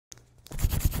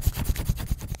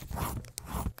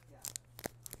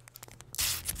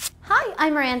Hi,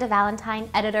 I'm Miranda Valentine,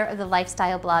 editor of the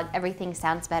lifestyle blog Everything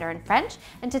Sounds Better in French,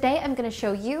 and today I'm going to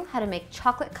show you how to make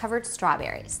chocolate-covered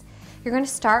strawberries. You're going to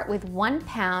start with 1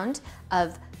 pound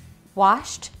of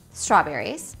washed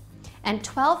strawberries and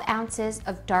 12 ounces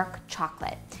of dark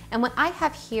chocolate. And what I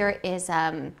have here is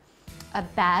a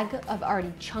bag of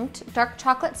already chunked dark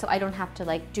chocolate, so I don't have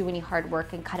to do any hard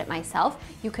work and cut it myself.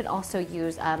 You can also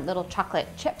use little chocolate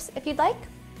chips if you'd like.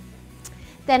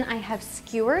 Then I have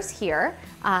skewers here.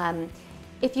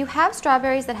 If you have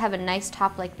strawberries that have a nice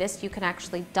top like this, you can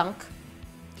actually dunk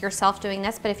yourself doing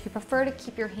this, but if you prefer to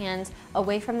keep your hands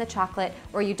away from the chocolate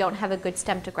or you don't have a good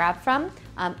stem to grab from,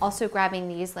 also grabbing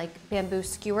these bamboo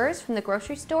skewers from the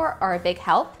grocery store are a big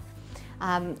help.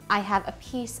 I have a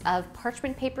piece of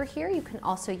parchment paper here. You can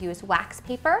also use wax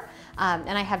paper,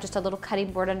 and I have just a little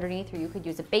cutting board underneath, or you could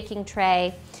use a baking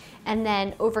tray. And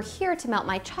then over here to melt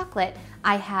my chocolate,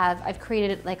 I've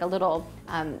created a little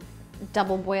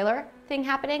double boiler thing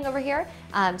happening over here.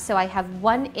 So I have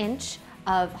 1 inch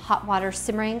of hot water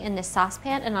simmering in this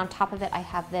saucepan, and on top of it I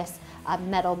have this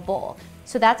metal bowl.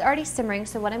 So that's already simmering,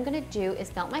 so what I'm gonna do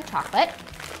is melt my chocolate.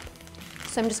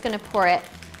 So I'm just gonna pour it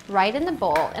right in the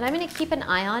bowl, and I'm gonna keep an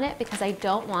eye on it because I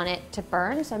don't want it to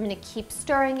burn, so I'm gonna keep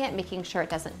stirring it, making sure it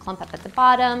doesn't clump up at the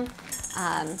bottom.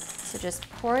 So just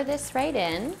pour this right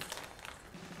in.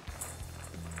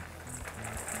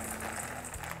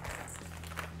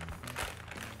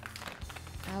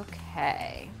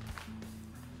 Okay,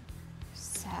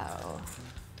 so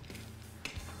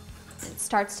it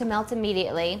starts to melt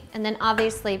immediately, and then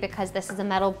obviously because this is a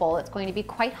metal bowl, it's going to be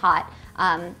quite hot,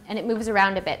 and it moves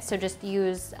around a bit, so just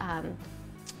use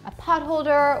a pot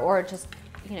holder or just,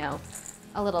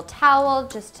 a little towel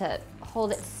just to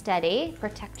hold it steady,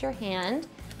 protect your hand,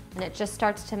 and it just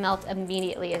starts to melt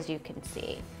immediately, as you can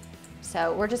see.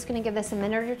 So we're just gonna give this a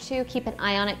minute or two, keep an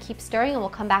eye on it, keep stirring, and we'll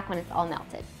come back when it's all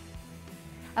melted.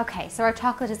 Okay, so our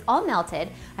chocolate is all melted.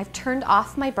 I've turned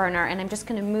off my burner, and I'm just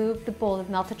gonna move the bowl of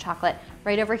melted chocolate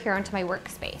right over here onto my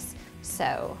workspace.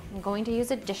 So I'm going to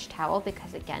use a dish towel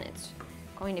because, again, it's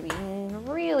going to be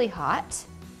really hot.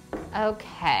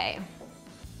 Okay,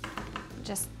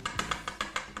 just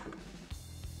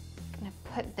gonna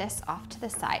put this off to the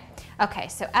side. Okay,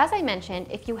 so as I mentioned,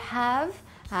 if you have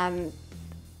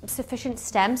sufficient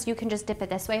stems, you can just dip it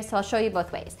this way, so I'll show you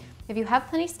both ways. If you have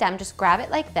plenty of stem, just grab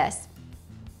it like this,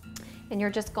 and you're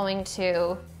just going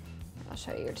to, I'll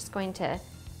show you, you're just going to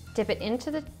dip it into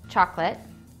the chocolate,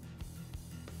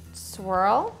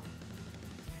 swirl,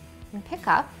 and pick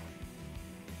up.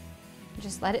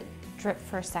 Just let it drip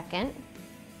for a second.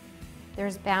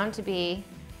 There's bound to be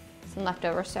some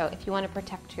leftover, so if you want to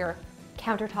protect your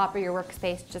countertop or your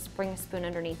workspace, just bring a spoon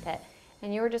underneath it.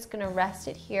 And you're just gonna rest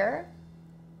it here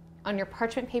on your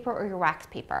parchment paper or your wax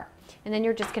paper. And then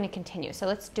you're just gonna continue. So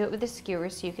let's do it with the skewer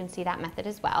so you can see that method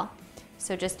as well.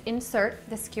 So just insert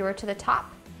the skewer to the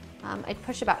top. I'd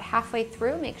push about halfway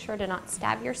through, make sure to not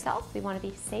stab yourself. We wanna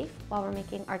be safe while we're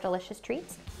making our delicious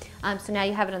treats. So now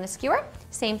you have it on the skewer.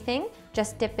 Same thing,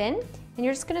 just dip in, and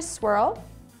you're just gonna swirl.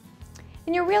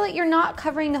 And you're not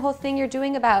covering the whole thing, you're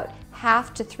doing about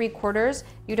half to 3/4.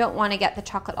 You don't wanna get the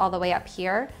chocolate all the way up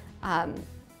here.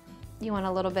 You want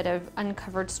a little bit of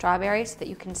uncovered strawberry so that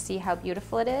you can see how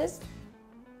beautiful it is.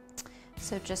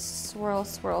 So just swirl,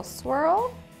 swirl,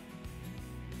 swirl.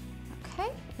 Okay,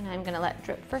 and I'm gonna let it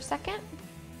drip for a second.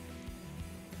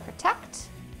 Protect.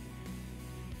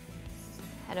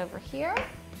 Head over here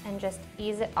and just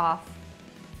ease it off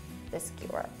the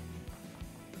skewer.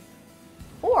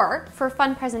 Or for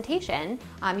fun presentation,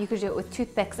 you could do it with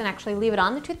toothpicks and actually leave it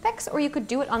on the toothpicks, or you could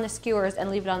do it on the skewers and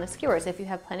leave it on the skewers if you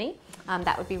have plenty.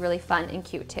 That would be really fun and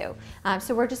cute too.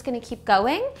 So we're just gonna keep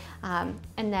going, and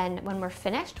then when we're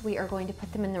finished, we are going to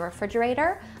put them in the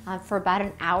refrigerator for about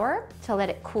an hour to let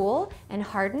it cool and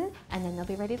harden, and then they'll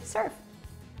be ready to serve.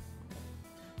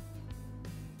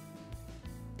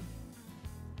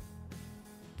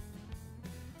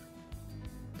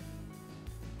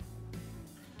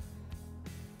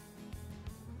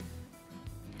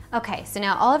 Okay, so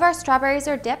now all of our strawberries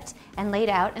are dipped and laid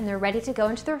out, and they're ready to go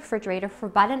into the refrigerator for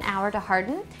about an hour to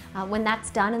harden. When that's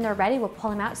done and they're ready, we'll pull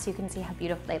them out so you can see how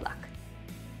beautiful they look.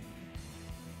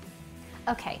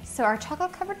 Okay, so our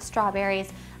chocolate-covered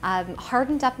strawberries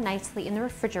hardened up nicely in the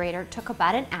refrigerator. It took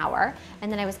about an hour,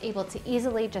 and then I was able to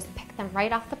easily just pick them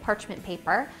right off the parchment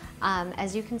paper.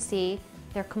 As you can see,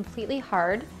 they're completely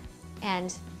hard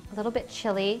and a little bit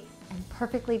chilly and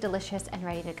perfectly delicious and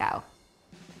ready to go.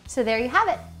 So there you have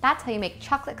it. That's how you make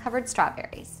chocolate-covered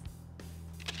strawberries.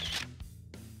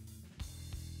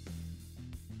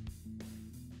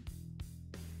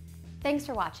 Thanks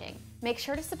for watching. Make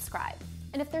sure to subscribe.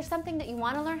 And if there's something that you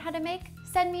want to learn how to make,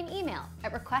 send me an email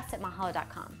at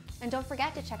requests@mahalo.com. And don't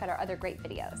forget to check out our other great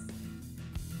videos.